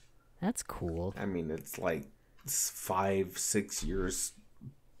 That's cool. I mean, it's like 5-6 years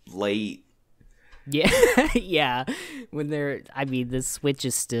late. Yeah, yeah. The Switch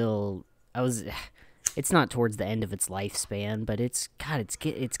is still. It's not towards the end of its lifespan, but it's got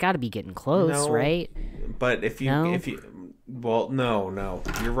to be getting close, right? But no,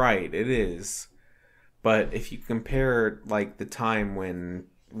 you're right, it is. But if you compare like the time when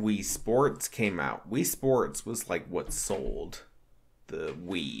Wii Sports came out, Wii Sports was like what sold the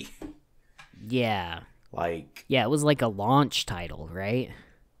Wii. Yeah. Yeah, it was like a launch title, right?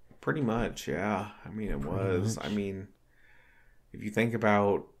 Pretty much, yeah. I mean, it was. I mean, if you think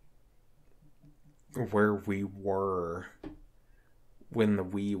about where we were when the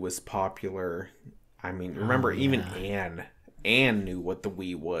Wii was popular, I mean, remember even Anne knew what the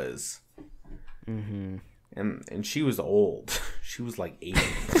Wii was. Mm-hmm. And she was old. She was like 80.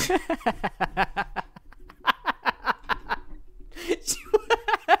 She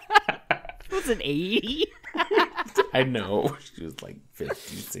wasn't 80. I know. She was like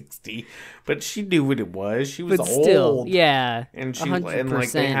 50, 60. But she knew what it was. She was old. Still, yeah. And she and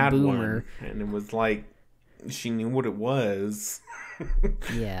like they had boomer. One. And it was like she knew what it was.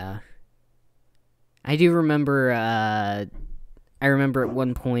 Yeah. I do remember I remember at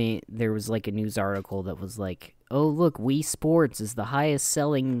one point there was like a news article that was like, oh look, Wii Sports is the highest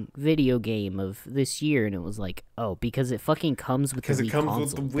selling video game of this year, and it was like, oh, because it fucking comes with the Wii console. Because it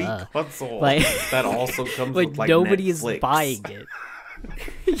comes with the Wii console. Like, that also comes with like nobody Netflix. Is buying it.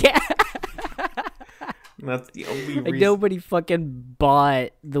 Yeah. That's the only reason. Nobody fucking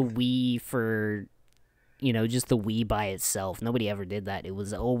bought the Wii for, just the Wii by itself. Nobody ever did that. It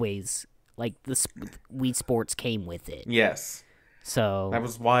was always like the Wii Sports came with it. Yes. So that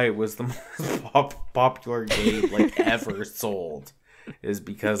was why it was the most popular game like ever sold, is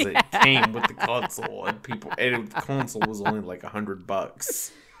because it came with the console, and the console was only like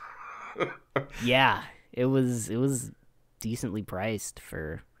 $100. Yeah, it was decently priced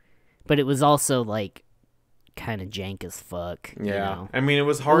but it was also like kind of jank as fuck. Yeah, I mean it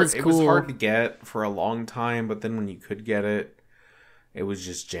was hard. It was hard to get for a long time, but then when you could get it, it was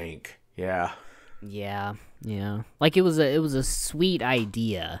just jank. Yeah. Yeah. Yeah, like it was a sweet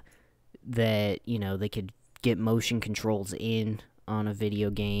idea that they could get motion controls in on a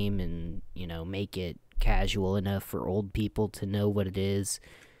video game and make it casual enough for old people to know what it is.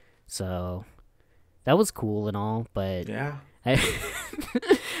 So that was cool and all, but yeah,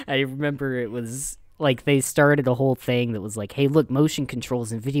 I remember it was like they started a whole thing that was like, hey, look, motion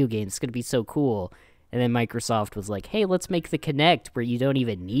controls in video games, it's gonna be so cool. And then Microsoft was like, hey, let's make the Kinect where you don't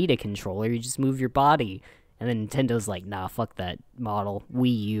even need a controller, you just move your body. And then Nintendo's like, nah, fuck that model.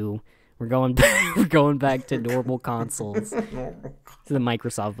 Wii U, We're going back to normal consoles. So then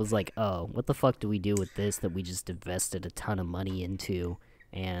Microsoft was like, oh, what the fuck do we do with this that we just invested a ton of money into,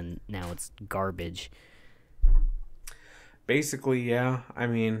 and now it's garbage? Basically, yeah. I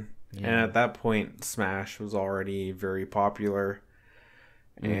mean, and at that point, Smash was already very popular.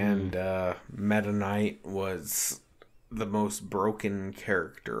 And Meta Knight was the most broken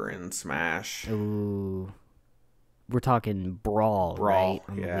character in Smash. Ooh. We're talking Brawl, right?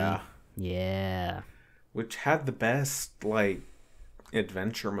 Yeah. Yeah. Which had the best, like,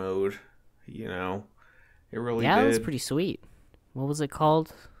 adventure mode, you know? It really did. Yeah, it was pretty sweet. What was it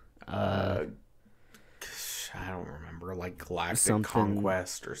called? I don't remember, like Galactic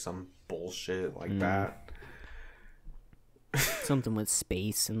Conquest or some bullshit like that. Something with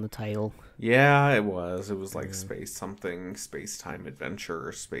space in the title. Yeah, it was. It was like space something, space-time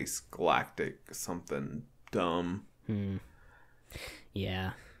adventure, space galactic something dumb.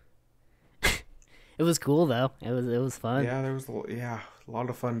 Yeah. It was cool though. It was fun. Yeah, there was a lot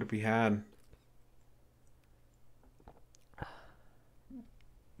of fun to be had.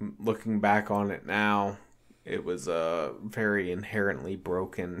 Looking back on it now, it was very inherently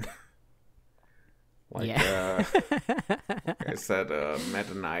broken. Like I said,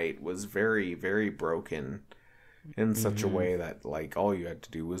 Meta Knight was very, very broken in such a way that like all you had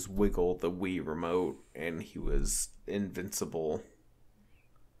to do was wiggle the Wii remote and he was invincible.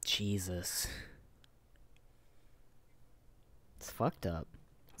 Jesus. It's fucked up.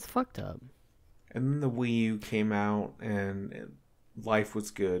 It's fucked up. And then the Wii U came out and life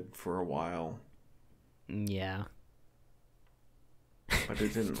was good for a while. Yeah. But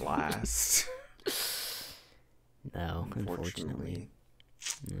it didn't last. No, unfortunately.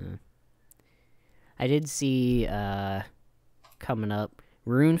 Yeah. I did see coming up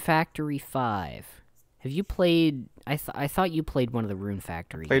Rune Factory 5. Have you played? I thought you played one of the Rune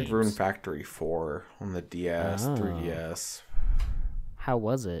Factory Played games. Rune Factory 4 on the DS, 3DS. How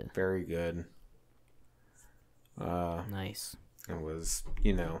was it? Very good. Nice. It was,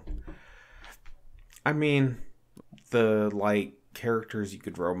 I mean, the like characters you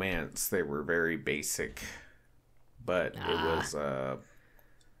could romance, they were very basic, but it was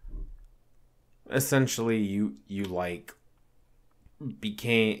essentially you like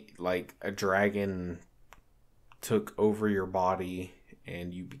became like a dragon took over your body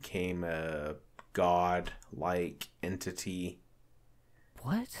and you became a god like entity.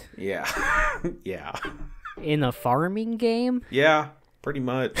 What? Yeah. Yeah. In a farming game? Yeah, pretty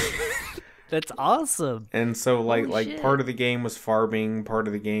much. That's awesome. And so like shit. part of the game was farming, part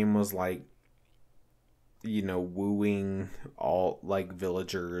of the game was like wooing all like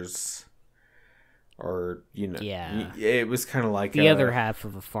villagers, or yeah, it was kind of like the other half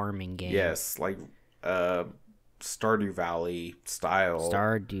of a farming game. Yes, like Stardew Valley style.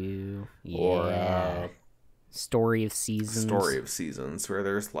 Stardew, yeah. Or Story of Seasons, where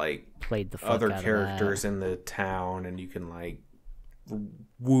there's like played the other characters in the town, and you can like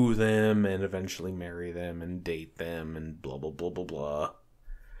woo them and eventually marry them and date them and blah blah blah blah blah.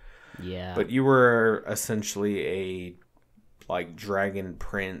 Yeah. But you were essentially a like dragon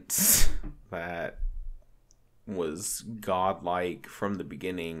prince that was godlike from the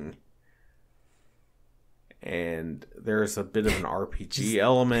beginning. And there's a bit of an RPG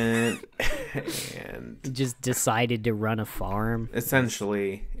element, and just decided to run a farm.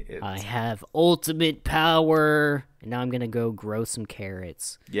 Essentially, I have ultimate power, and now I'm gonna go grow some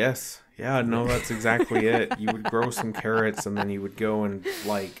carrots. Yes, yeah, no, that's exactly it. You would grow some carrots, and then you would go and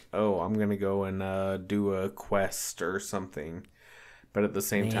like, oh, I'm gonna go and do a quest or something. But at the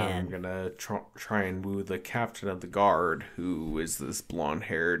same time, I'm gonna try and woo the captain of the guard, who is this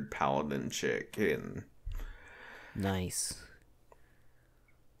blonde-haired paladin chick, and. Nice.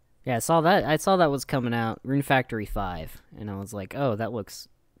 Yeah, I saw that was coming out, Rune Factory 5, and I was like, "Oh, that looks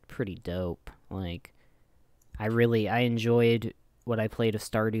pretty dope." Like I enjoyed what I played of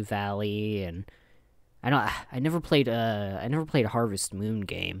Stardew Valley, and I never played a Harvest Moon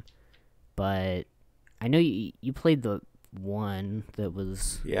game, but I know you played the one that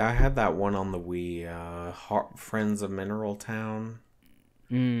was. Yeah, I had that one on the Wii, Friends of Mineral Town.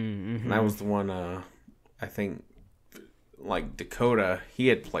 Mm-hmm. And that was the one I think like Dakota, he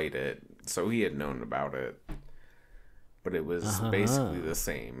had played it, so he had known about it. But it was basically the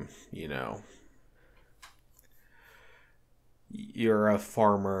same, You're a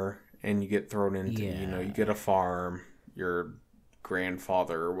farmer and you get thrown into, you get a farm, your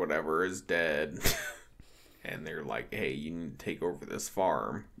grandfather or whatever is dead. And they're like, hey, you need to take over this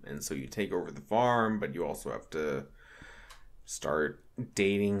farm. And so you take over the farm, but you also have to start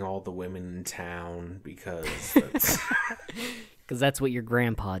dating all the women in town because that's... Cause that's what your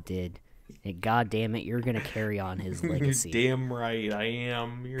grandpa did. And God damn it, you're gonna carry on his legacy. You're damn right, I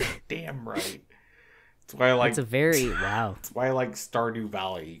am. You're damn right. That's why I like. It's a very wow. That's why I like Stardew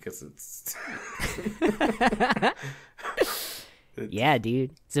Valley, because it's. Yeah,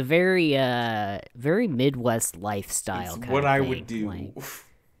 dude. It's a very very Midwest lifestyle. It's kind what of I thing. would do. Like...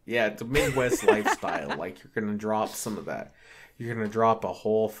 Yeah, it's a Midwest lifestyle. Like, you're gonna drop some of that. You're gonna drop a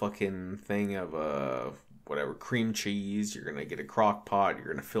whole fucking thing of whatever, cream cheese. You're gonna get a crock pot. You're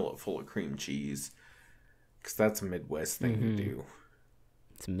gonna fill it full of cream cheese. Because that's a Midwest thing to do.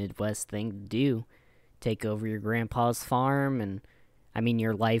 It's a Midwest thing to do. Take over your grandpa's farm, and I mean,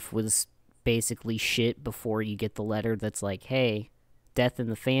 your life was basically shit before you get the letter that's like, hey, death in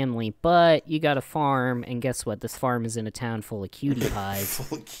the family, but you got a farm, and guess what? This farm is in a town full of cutie pies.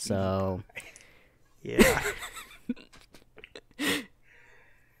 Full of cutie so, pie. Yeah.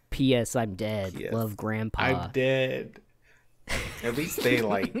 P.S. I'm dead. Yes. Love, Grandpa. I'm dead. At least they,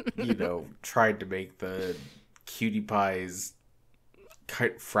 like, tried to make the cutie pies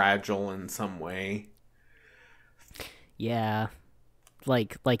quite fragile in some way. Yeah.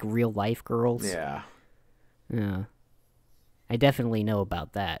 Like real life girls. Yeah. Yeah. I definitely know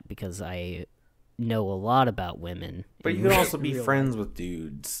about that because I know a lot about women. But you can also be friends with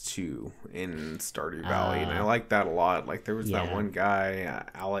dudes too in Stardew Valley, and I like that a lot. Like, there was that one guy,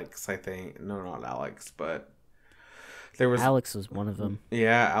 Alex, I think. No, not Alex, but there was Alex was one of them.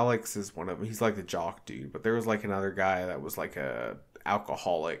 Yeah, Alex is one of them. He's like the jock dude, but there was like another guy that was like a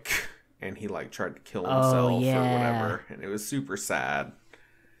alcoholic, and he like tried to kill himself or whatever, and it was super sad.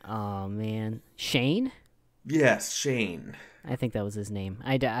 Oh man, Shane? Yes, Shane. I think that was his name.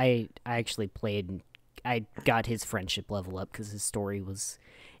 I actually played. I got his friendship level up because his story was,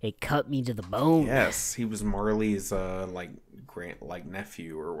 it cut me to the bone. Yes, he was Marley's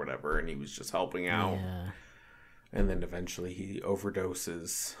nephew or whatever, and he was just helping out. Yeah. And then eventually he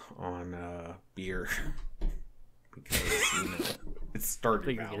overdoses on beer because it's Stardew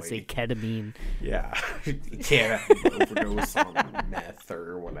Valley. You're gonna say ketamine. Yeah, you can't overdose on meth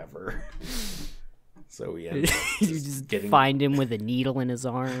or whatever. So he ends up You just find him with a needle in his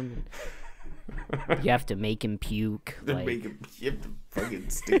arm. You have to make him puke. You have to fucking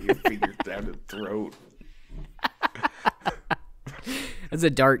stick your fingers down his throat. That's a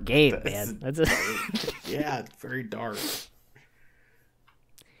dark game, man. Yeah, it's very dark.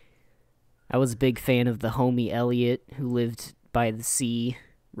 I was a big fan of the homie Elliot who lived by the sea,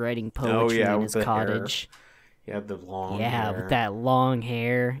 writing poetry in his cottage. Hair. He had the long hair. With that long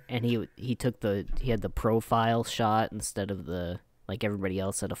hair, and he had the profile shot instead of the, like everybody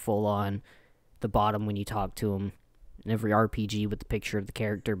else had a full on the bottom when you talk to him in every RPG with the picture of the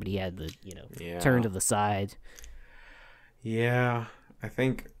character, but he had the turn to the side. Yeah, I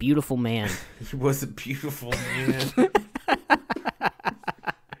think beautiful man. He was a beautiful man.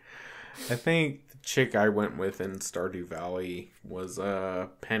 I think the chick I went with in Stardew Valley was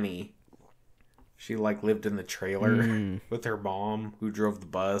Penny. She lived in the trailer with her mom, who drove the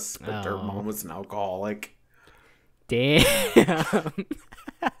bus, but her mom was an alcoholic. Damn.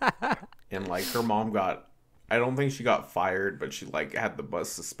 And her mom I don't think she got fired, but she had the bus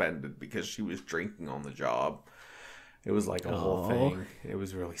suspended because she was drinking on the job. It was a whole thing. It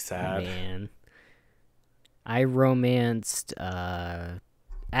was really sad. Man. I romanced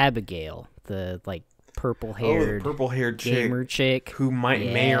Abigail, the purple-haired gamer chick who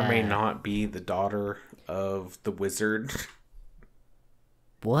may or may not be the daughter of the wizard.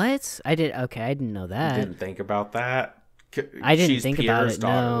 What? I didn't know that. You didn't think about that? I didn't think about it,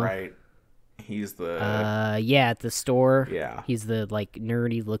 daughter, no. Right? He's the at the store. Yeah. He's the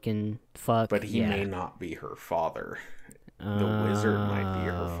nerdy looking fuck. But he may not be her father. The wizard might be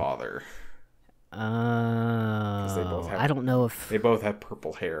her father. I don't know if they both have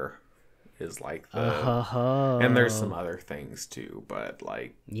purple hair. Is and there's some other things too, but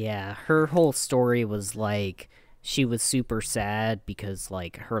yeah, her whole story was she was super sad because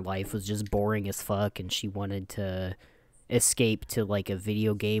her life was just boring as fuck, and she wanted to escape to a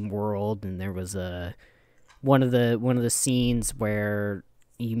video game world. And there was one of the scenes where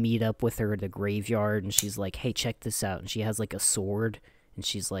you meet up with her at a graveyard, and she's like, hey, check this out, and she has a sword, and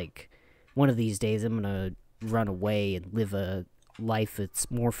she's like, one of these days I'm gonna run away and live a life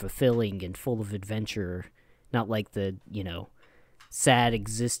that's more fulfilling and full of adventure, not like the sad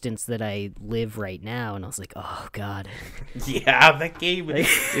existence that I live right now. And I was like, oh god. Yeah, that game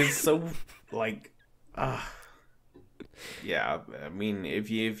is so yeah, I mean, if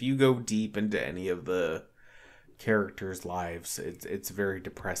you go deep into any of the characters' lives, it's very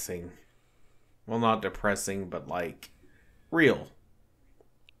depressing. Well, not depressing, but real.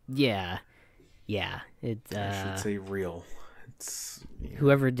 Yeah. I should say real.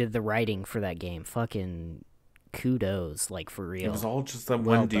 Whoever did the writing for that game, fucking kudos, like, for real. It was all just that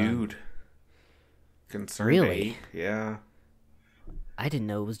one dude. Concerned really? Ape, yeah. I didn't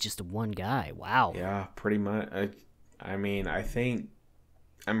know it was just one guy. Wow. Yeah, pretty much. I mean,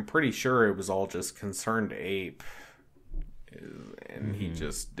 I'm pretty sure it was all just Concerned Ape, and he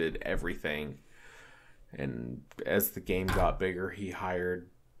just did everything. And as the game got bigger, he hired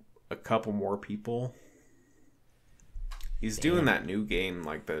a couple more people. He's doing that new game,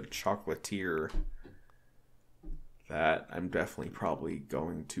 like the Chocolatier, that I'm definitely probably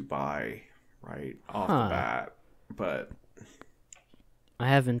going to buy right off the bat. But I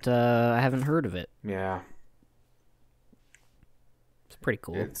haven't heard of it. Yeah. It's pretty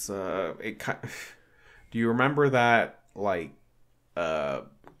cool. It's do you remember that, like,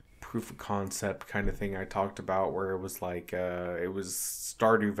 proof of concept kind of thing I talked about, where it was like it was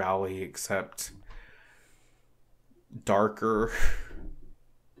Stardew Valley except darker?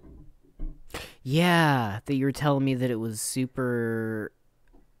 Yeah, that you were telling me that it was super.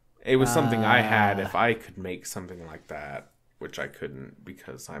 It was something I had if I could make something like that, which I couldn't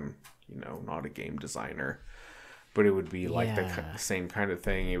because I'm, not a game designer. But it would be like the same kind of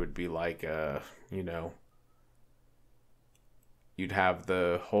thing. It would be like, you'd have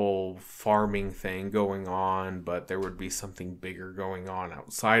the whole farming thing going on, but there would be something bigger going on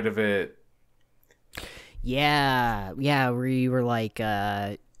outside of it. Yeah, where you were like,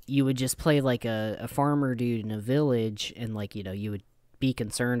 you would just play like a farmer dude in a village, and like, you would be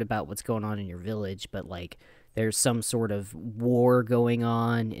concerned about what's going on in your village, but like there's some sort of war going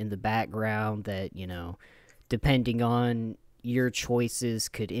on in the background that, depending on your choices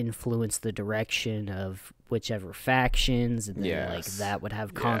could influence the direction of whichever factions, and then like that would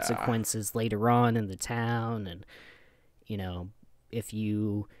have consequences later on in the town. And if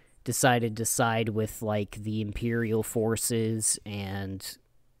you decided to side with like the Imperial forces,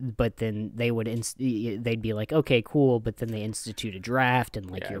 but then they'd be like, okay, cool, but then they institute a draft,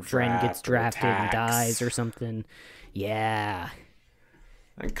 and like your friend gets drafted and dies or something. Yeah,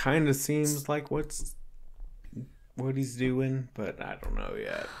 it kind of seems like what he's doing, but I don't know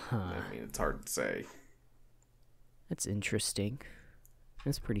yet. I mean, it's hard to say. That's interesting.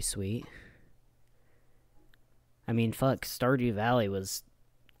 That's pretty sweet. I mean, fuck, Stardew Valley was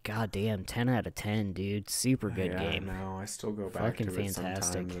goddamn 10 out of 10, dude. Super good game. No, I still go back fucking to fantastic. it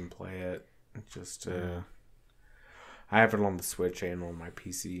sometimes and play it. Just I have it on the Switch and on my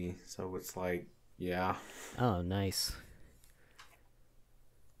PC, so it's like, yeah. Oh, nice.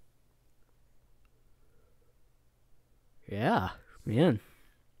 Yeah, man.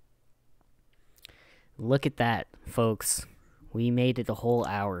 Look at that, folks. We made it a whole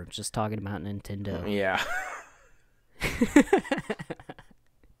hour just talking about Nintendo. Yeah.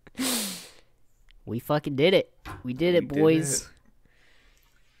 We fucking did it. We did it, boys.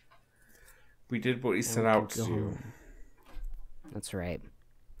 We did what we set out to do. That's right.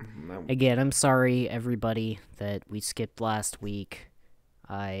 Again, I'm sorry, everybody, that we skipped last week.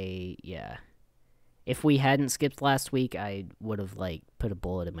 If we hadn't skipped last week, I would have, like, put a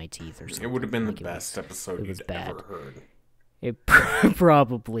bullet in my teeth or something. It would have been the best episode you'd ever heard. It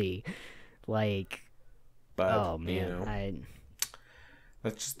probably, like, but, oh, man,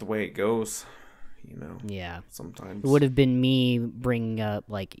 that's just the way it goes, Yeah. Sometimes. It would have been me bringing up,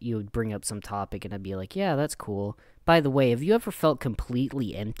 like, you would bring up some topic, and I'd be like, yeah, that's cool. By the way, have you ever felt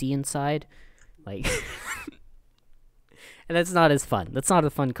completely empty inside? Like... And that's not as fun. That's not a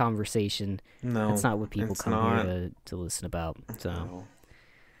fun conversation. No. That's not what people come here to listen about. So,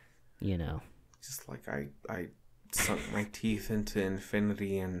 no. Just like I sunk my teeth into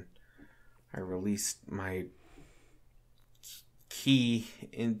infinity and I released my key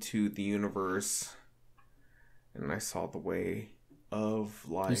into the universe and I saw the way of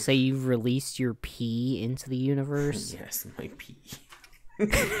life. You say you've released your pee into the universe? Yes, my pee.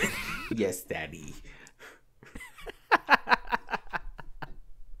 Yes, Daddy.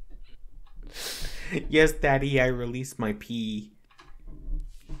 Yes, Daddy, I released my pee.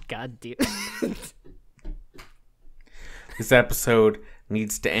 God damn. This episode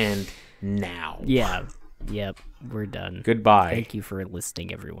needs to end now. Yeah. Yep. We're done. Goodbye. Thank you for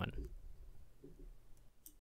listening, everyone.